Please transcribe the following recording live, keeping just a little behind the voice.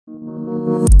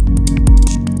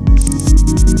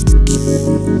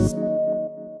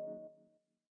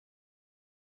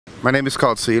My name is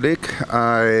Karl Seelig.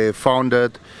 I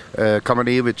founded a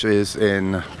company which is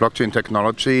in blockchain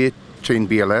technology, Chain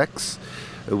BLX.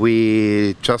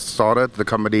 We just started the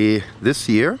company this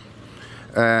year,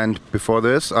 and before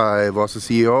this I was the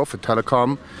CEO of a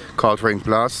telecom called Ring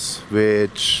Plus,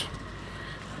 which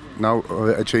now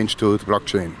I changed to the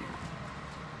blockchain.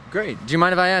 Great. Do you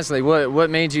mind if I ask, like, what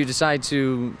made you decide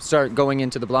to start going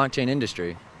into the blockchain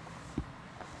industry?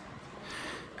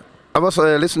 I was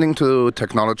listening to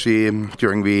technology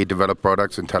during we developed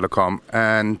products in telecom,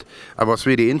 and I was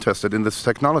really interested in this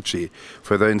technology.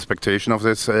 Further inspection of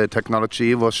this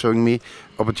technology was showing me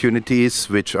opportunities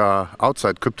which are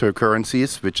outside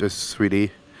cryptocurrencies, which is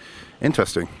really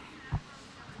interesting.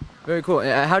 Very cool.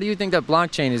 How do you think that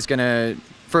blockchain is going to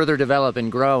further develop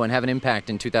and grow and have an impact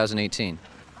in 2018?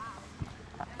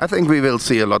 I think we will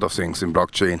see a lot of things in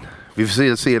blockchain. We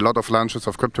will see a lot of launches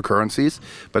of cryptocurrencies,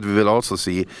 but we will also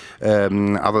see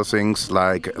other things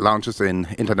like launches in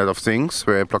Internet of Things,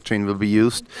 where blockchain will be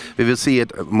used. We will see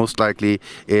it most likely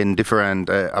in different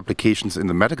applications in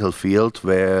the medical field,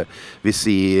 where we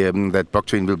see that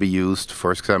blockchain will be used,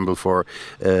 for example, for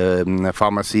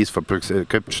pharmacies, for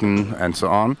prescription, and so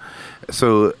on.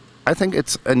 So I think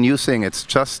it's a new thing. It's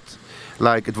just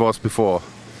like it was before.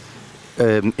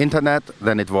 Internet,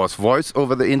 then it was voice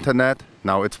over the internet,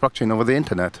 now it's blockchain over the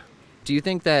internet. Do you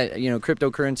think that,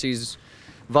 cryptocurrencies'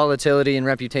 volatility and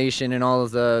reputation and all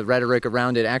of the rhetoric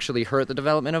around it actually hurt the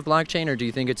development of blockchain, or do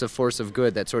you think it's a force of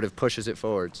good that sort of pushes it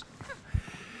forwards?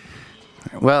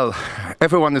 Well,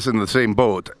 everyone is in the same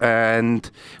boat, and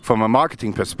from a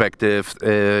marketing perspective,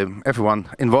 everyone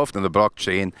involved in the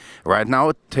blockchain right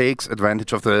now takes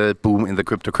advantage of the boom in the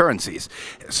cryptocurrencies.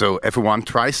 So everyone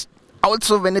tries,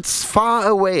 also when it's far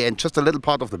away and just a little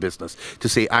part of the business, to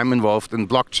say I'm involved in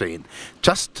blockchain,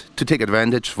 just to take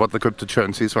advantage of what the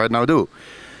cryptocurrencies right now do.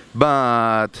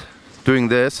 But doing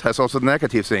this has also the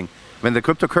negative thing. When the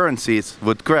cryptocurrencies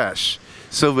would crash,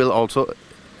 so will also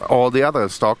all the other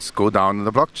stocks go down in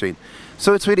the blockchain.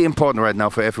 So it's really important right now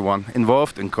for everyone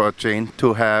involved in blockchain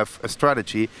to have a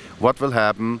strategy what will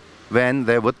happen when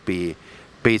there would be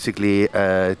basically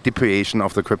a depreciation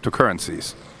of the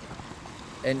cryptocurrencies.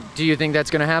 And do you think that's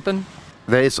going to happen?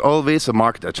 There is always a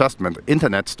market adjustment.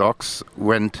 Internet stocks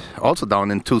went also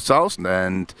down in 2000,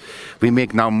 and we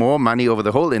make now more money over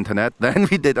the whole internet than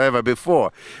we did ever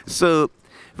before. So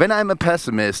when I'm a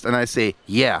pessimist and I say,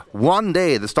 yeah, one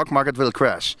day the stock market will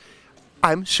crash,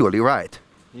 I'm surely right.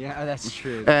 Yeah, that's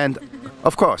true. And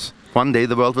of course, one day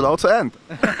the world will also end.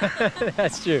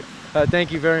 That's true.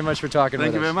 Thank you very much for talking with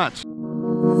us. Thank you very much.